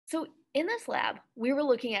So in this lab, we were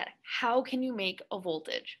looking at how can you make a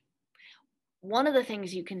voltage? One of the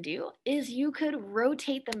things you can do is you could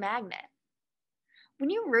rotate the magnet. When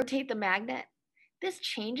you rotate the magnet, this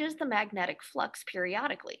changes the magnetic flux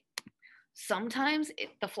periodically. Sometimes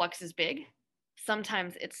the flux is big,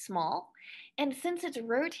 sometimes it's small, and since it's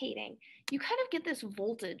rotating, you kind of get this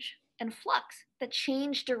voltage and flux that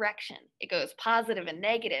change direction. It goes positive and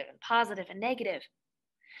negative and positive and negative.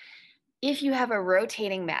 If you have a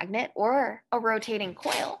rotating magnet or a rotating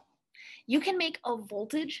coil, you can make a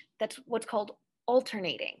voltage that's what's called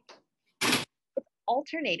alternating. It's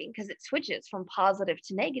alternating because it switches from positive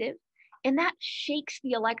to negative, and that shakes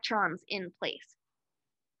the electrons in place.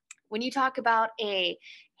 When you talk about a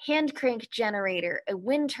hand crank generator, a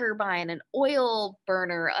wind turbine, an oil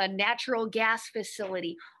burner, a natural gas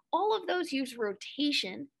facility, all of those use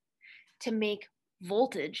rotation to make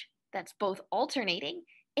voltage that's both alternating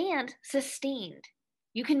and sustained.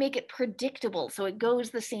 You can make it predictable so it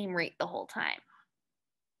goes the same rate the whole time.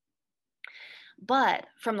 But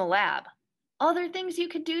from the lab, other things you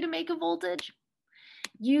could do to make a voltage,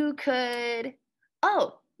 you could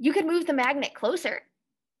move the magnet closer.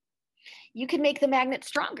 You could make the magnet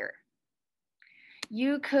stronger.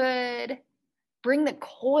 You could bring the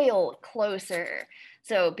coil closer.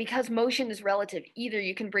 So because motion is relative, either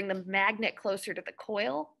you can bring the magnet closer to the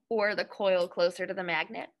coil or the coil closer to the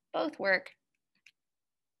magnet. Both work.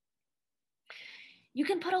 You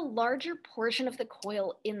can put a larger portion of the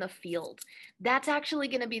coil in the field. That's actually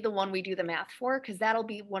going to be the one we do the math for because that'll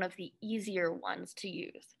be one of the easier ones to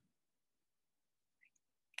use.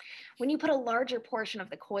 When you put a larger portion of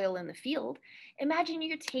the coil in the field, imagine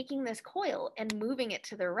you're taking this coil and moving it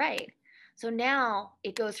to the right. So now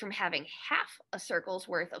it goes from having half a circle's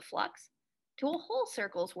worth of flux to a whole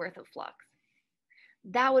circle's worth of flux.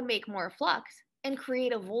 That would make more flux and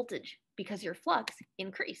create a voltage because your flux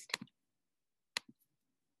increased.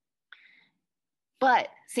 But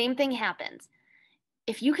same thing happens.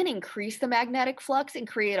 If you can increase the magnetic flux and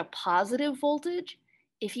create a positive voltage,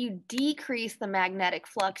 if you decrease the magnetic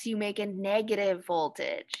flux, you make a negative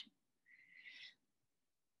voltage,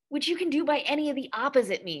 which you can do by any of the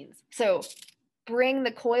opposite means. So bring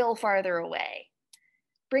the coil farther away,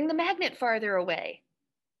 bring the magnet farther away,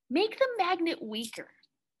 make the magnet weaker,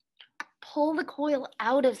 pull the coil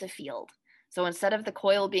out of the field. So instead of the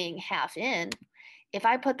coil being half in, if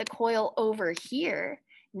I put the coil over here,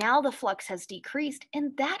 now the flux has decreased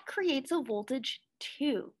and that creates a voltage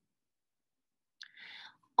too.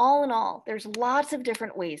 All in all, there's lots of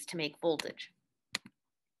different ways to make voltage.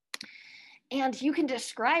 And you can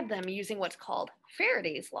describe them using what's called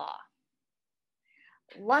Faraday's law.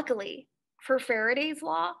 Luckily, for Faraday's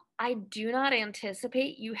law, I do not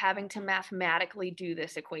anticipate you having to mathematically do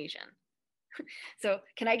this equation. So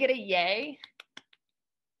can I get a yay?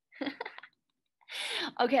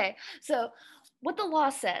 Okay, so what the law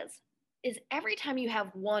says is every time you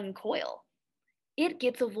have one coil, it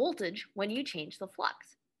gets a voltage when you change the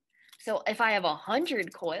flux. So if I have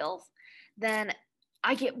 100 coils, then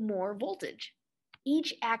I get more voltage.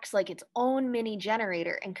 Each acts like its own mini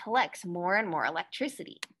generator and collects more and more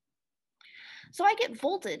electricity. So I get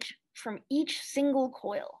voltage from each single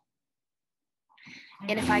coil.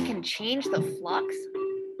 And if I can change the flux,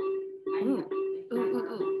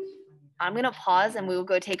 I'm gonna pause and we will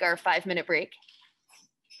go take our 5-minute break.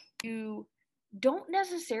 You don't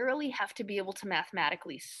necessarily have to be able to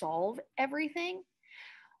mathematically solve everything,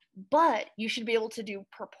 but you should be able to do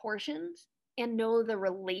proportions and know the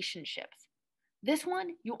relationships. This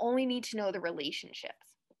one, you only need to know the relationships.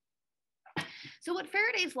 So what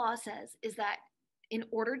Faraday's law says is that in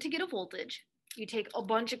order to get a voltage, you take a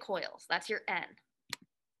bunch of coils, that's your N,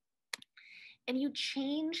 and you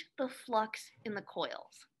change the flux in the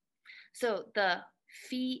coils. So the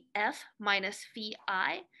phi F minus phi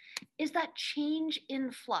I is that change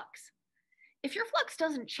in flux. If your flux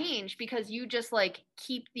doesn't change because you just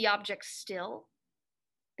keep the object still,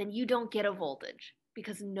 then you don't get a voltage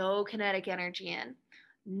because no kinetic energy in,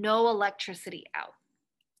 no electricity out.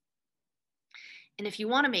 And if you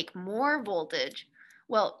want to make more voltage,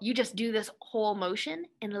 well, you just do this whole motion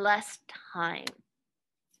in less time.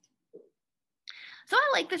 So I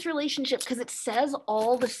like this relationship because it says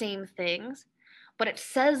all the same things, but it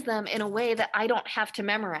says them in a way that I don't have to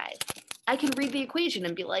memorize. I can read the equation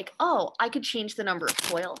and be like, oh, I could change the number of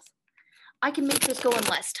coils. I can make this go in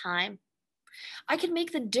less time. I can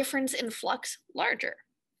make the difference in flux larger.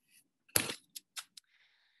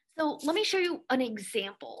 So let me show you an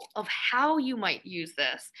example of how you might use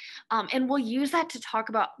this. And we'll use that to talk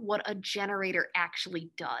about what a generator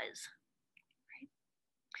actually does. Right?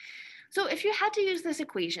 So if you had to use this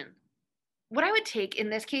equation, what I would take in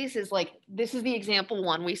this case is like, this is the example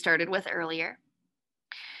one we started with earlier.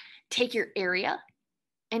 Take your area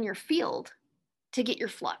and your field to get your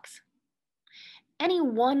flux. Any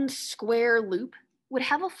one square loop would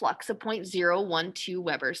have a flux of 0.012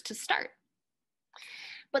 Webers to start.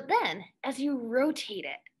 But then, as you rotate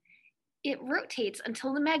it, it rotates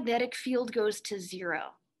until the magnetic field goes to 0.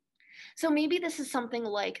 So maybe this is something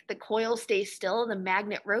like the coil stays still, the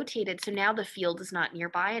magnet rotated, so now the field is not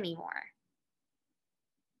nearby anymore.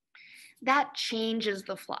 That changes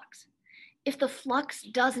the flux. If the flux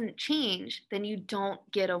doesn't change, then you don't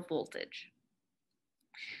get a voltage.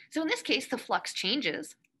 So in this case, the flux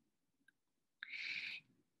changes.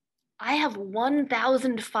 I have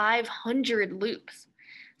 1,500 loops.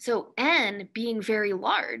 So N, being very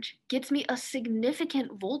large, gets me a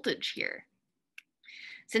significant voltage here.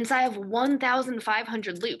 Since I have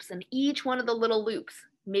 1,500 loops and each one of the little loops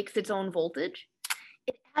makes its own voltage,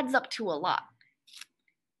 it adds up to a lot.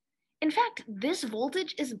 In fact, this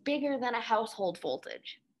voltage is bigger than a household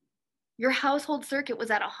voltage. Your household circuit was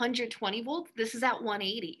at 120 volts, this is at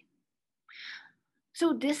 180.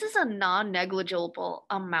 So this is a non-negligible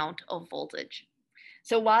amount of voltage.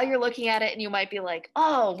 So while you're looking at it and you might be like,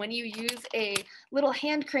 oh, when you use a little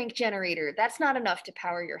hand crank generator, that's not enough to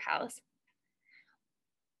power your house.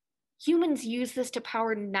 Humans use this to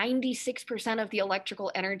power 96% of the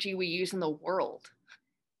electrical energy we use in the world.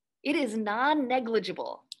 It is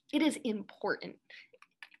non-negligible. It is important.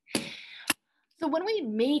 So when we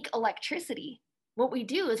make electricity, what we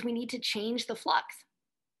do is we need to change the flux.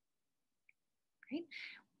 Right?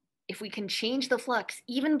 If we can change the flux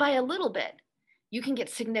even by a little bit, you can get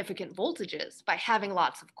significant voltages by having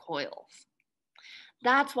lots of coils.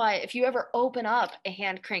 That's why if you ever open up a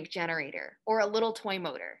hand crank generator or a little toy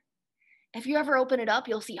motor, if you ever open it up,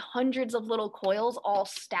 you'll see hundreds of little coils all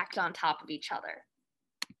stacked on top of each other.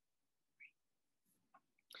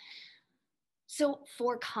 So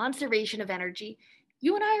for conservation of energy,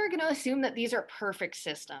 you and I are going to assume that these are perfect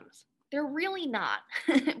systems. They're really not,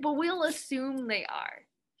 but we'll assume they are.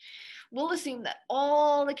 We'll assume that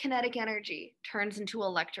all the kinetic energy turns into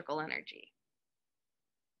electrical energy.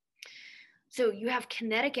 So you have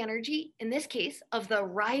kinetic energy, in this case, of the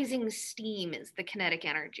rising steam is the kinetic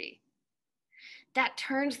energy. That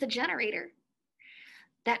turns the generator,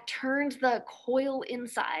 that turns the coil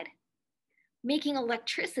inside, making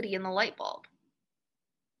electricity in the light bulb.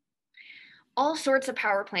 All sorts of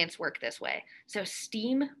power plants work this way. So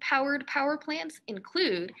steam-powered power plants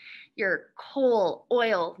include your coal,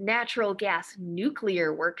 oil, natural gas,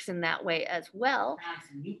 nuclear works in that way as well. That's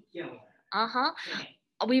nuclear. Okay.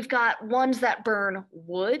 We've got ones that burn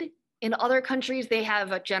wood. In other countries, they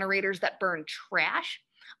have generators that burn trash.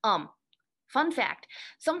 Fun fact,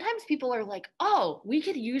 sometimes people are like, oh, we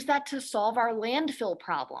could use that to solve our landfill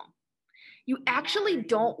problem. You actually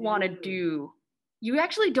don't want to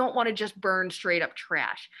just burn straight up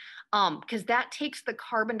trash, because that takes the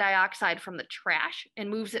carbon dioxide from the trash and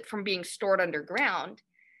moves it from being stored underground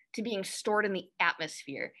to being stored in the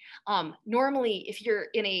atmosphere. Normally, if you're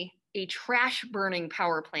in a trash burning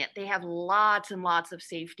power plant, they have lots and lots of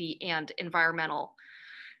safety and environmental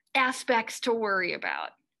aspects to worry about.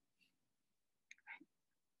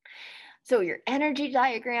 So your energy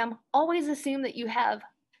diagram, always assume that you have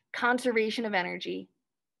conservation of energy.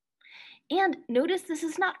 And notice this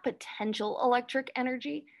is not potential electric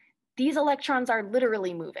energy. These electrons are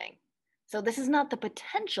literally moving. So this is not the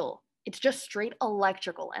potential, it's just straight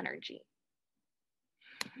electrical energy.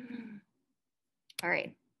 All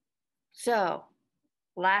right, so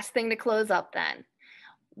last thing to close up then.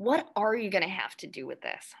 What are you gonna have to do with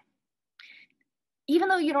this? Even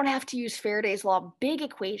though you don't have to use Faraday's law, big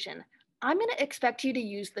equation, I'm gonna expect you to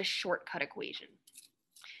use the shortcut equation.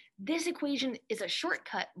 This equation is a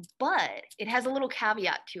shortcut, but it has a little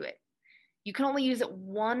caveat to it. You can only use it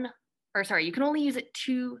you can only use it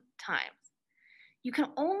 2 times. You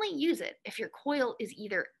can only use it if your coil is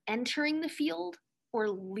either entering the field or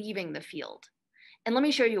leaving the field. And let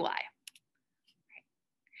me show you why.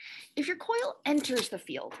 If your coil enters the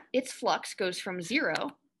field, its flux goes from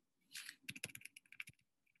 0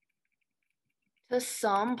 to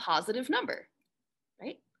some positive number,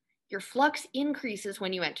 right? Your flux increases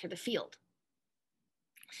when you enter the field.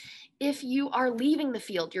 If you are leaving the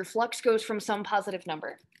field, your flux goes from some positive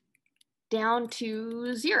number down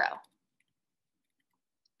to 0.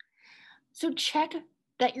 So check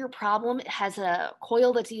that your problem has a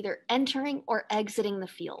coil that's either entering or exiting the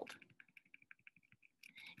field.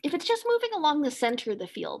 If it's just moving along the center of the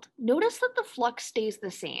field, notice that the flux stays the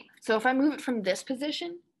same. So if I move it from this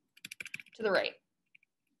position to the right,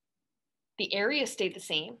 the area stayed the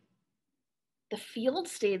same, the field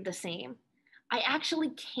stayed the same, I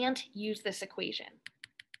actually can't use this equation.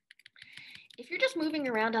 If you're just moving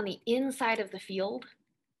around on the inside of the field,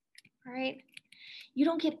 all right, you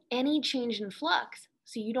don't get any change in flux,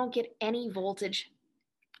 so you don't get any voltage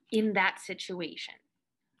in that situation.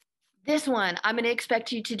 This one, I'm going to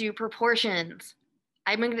expect you to do proportions.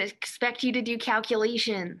 I'm going to expect you to do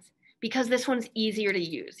calculations because this one's easier to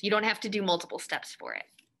use. You don't have to do multiple steps for it.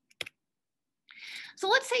 So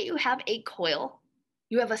let's say you have a coil.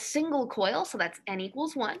 You have a single coil, so that's n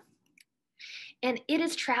equals 1. And it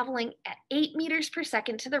is traveling at 8 meters per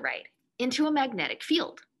second to the right into a magnetic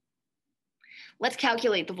field. Let's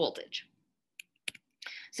calculate the voltage.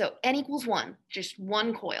 So n equals 1, just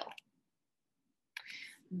one coil.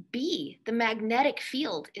 B, the magnetic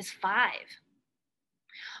field is 5.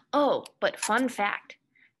 Oh, but fun fact,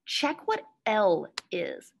 check what L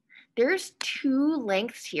is. There's 2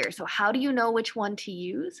 lengths here, so how do you know which one to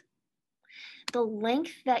use? The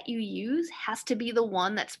length that you use has to be the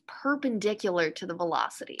one that's perpendicular to the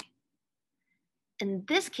velocity. In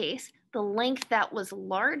this case, the length that was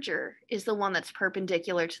larger is the one that's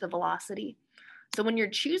perpendicular to the velocity. So when you're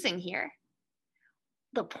choosing here,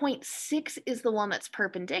 the 0.6 is the one that's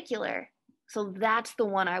perpendicular, so that's the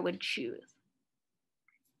one I would choose.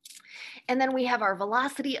 And then we have our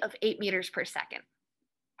velocity of 8 meters per second.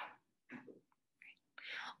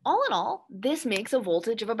 All in all, this makes a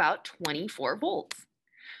voltage of about 24 volts,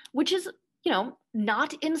 which is,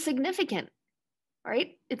 not insignificant,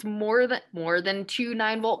 right? It's more than 2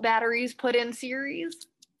 9-volt batteries put in series.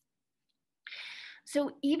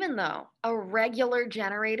 So even though a regular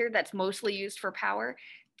generator that's mostly used for power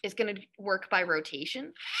is going to work by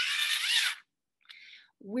rotation,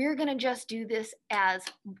 we're going to just do this as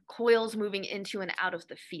coils moving into and out of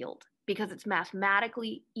the field because it's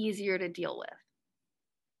mathematically easier to deal with.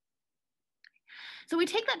 So we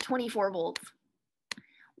take that 24 volts.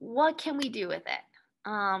 What can we do with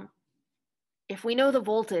it? If we know the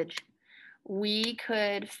voltage, we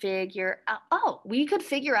could figure out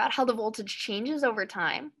how the voltage changes over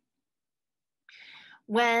time.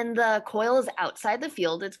 When the coil is outside the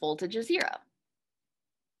field, its voltage is 0.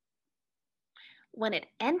 When it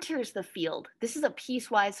enters the field, this is a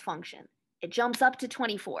piecewise function. It jumps up to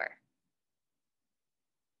 24.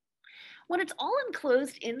 When it's all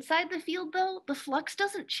enclosed inside the field, though, the flux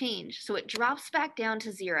doesn't change, so it drops back down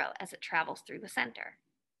to 0 as it travels through the center.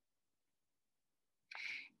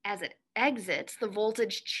 As it exits, the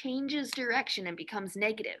voltage changes direction and becomes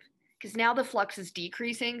negative, because now the flux is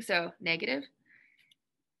decreasing, so negative.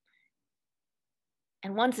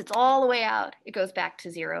 And once it's all the way out, it goes back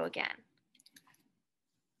to 0 again.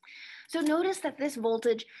 So notice that this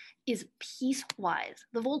voltage is piecewise.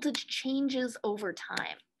 The voltage changes over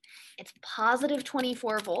time. It's positive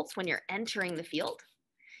 24 volts when you're entering the field.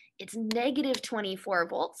 It's negative 24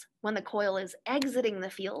 volts when the coil is exiting the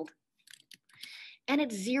field. And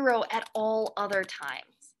it's 0 at all other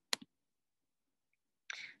times.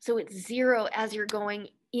 So it's 0 as you're going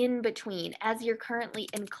in between. As you're currently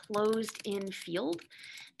enclosed in field,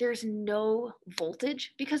 there's no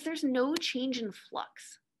voltage because there's no change in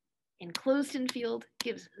flux. Enclosed in field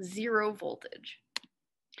gives 0 voltage.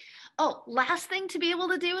 Oh, last thing to be able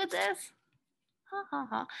to do with this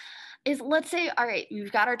is let's say, all right,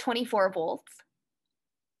 we've got our 24 volts.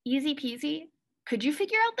 Easy peasy. Could you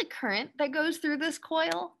figure out the current that goes through this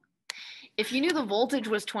coil? If you knew the voltage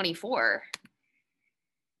was 24,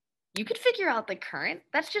 you could figure out the current.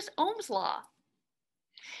 That's just Ohm's law.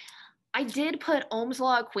 I did put Ohm's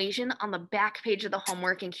law equation on the back page of the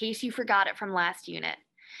homework in case you forgot it from last unit.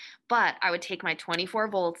 But I would take my 24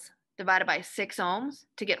 volts divided by 6 ohms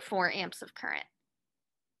to get 4 amps of current.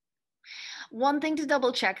 One thing to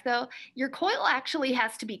double check though, your coil actually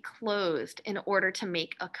has to be closed in order to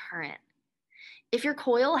make a current. If your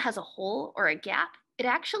coil has a hole or a gap, it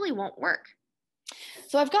actually won't work.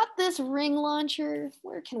 So I've got this ring launcher.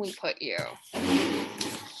 Where can we put you?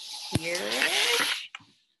 Here.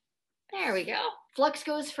 There we go. Flux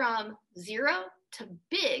goes from 0 to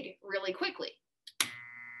big really quickly.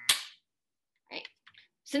 Right?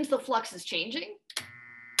 Since the flux is changing,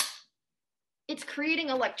 it's creating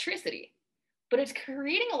electricity. But it's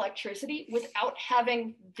creating electricity without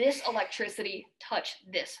having this electricity touch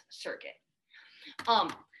this circuit.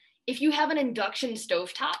 If you have an induction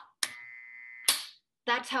stovetop,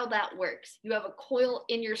 that's how that works. You have a coil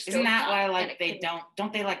in your stovetop. Isn't that why they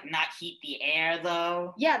don't they not heat the air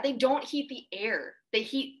though? Yeah, they don't heat the air. They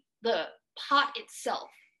heat the pot itself.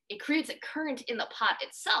 It creates a current in the pot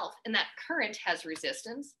itself, and that current has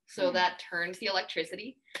resistance, so that turns the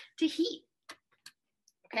electricity to heat.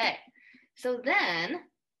 Okay, so then,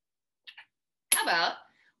 how about,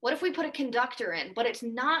 what if we put a conductor in, but it's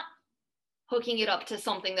not hooking it up to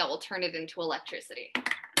something that will turn it into electricity.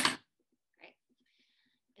 Okay.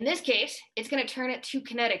 In this case, it's going to turn it to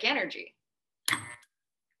kinetic energy.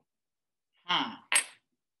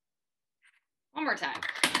 One more time.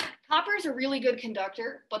 Copper is a really good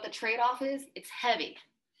conductor, but the trade-off is it's heavy.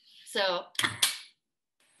 So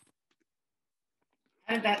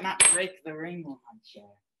how did that not break the ring launcher?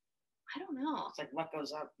 I don't know. It's like what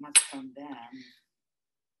goes up must come down.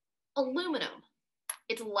 Aluminum.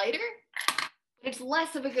 It's lighter, but it's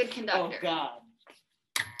less of a good conductor. Oh, God.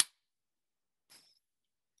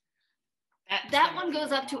 That one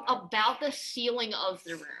goes up to about the ceiling of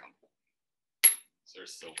the room. Is there a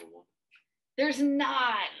silver one? There's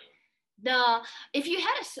not. No. If you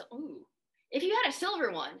had a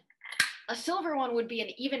silver one would be an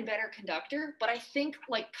even better conductor, but I think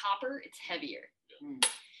like copper, it's heavier. Yeah.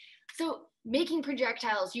 So making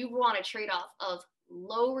projectiles, you want a trade-off of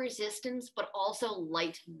low resistance, but also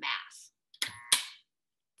light mass.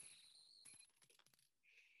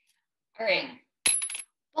 All right.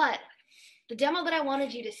 But the demo that I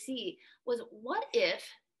wanted you to see was, what if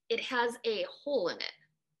it has a hole in it?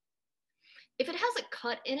 If it has a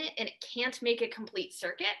cut in it and it can't make a complete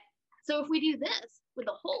circuit, so if we do this with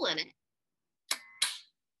a hole in it,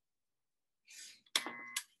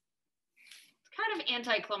 it's kind of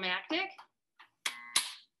anticlimactic.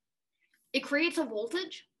 It creates a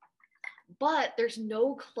voltage, but there's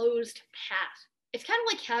no closed path. It's kind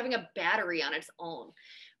of like having a battery on its own,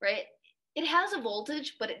 right? It has a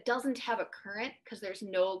voltage, but it doesn't have a current because there's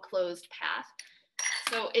no closed path.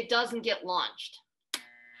 So it doesn't get launched.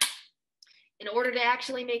 In order to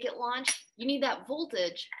actually make it launch, you need that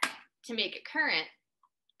voltage to make a current.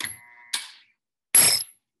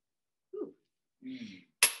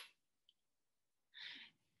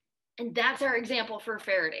 And that's our example for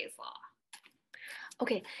Faraday's law.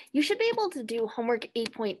 Okay, you should be able to do homework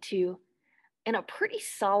 8.2 and a pretty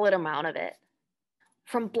solid amount of it.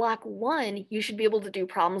 From block 1, you should be able to do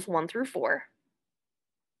problems 1 through 4.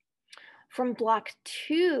 From block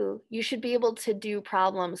 2, you should be able to do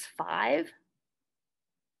problems 5,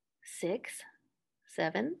 6,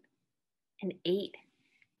 7, and 8.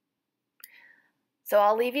 So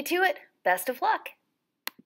I'll leave you to it. Best of luck.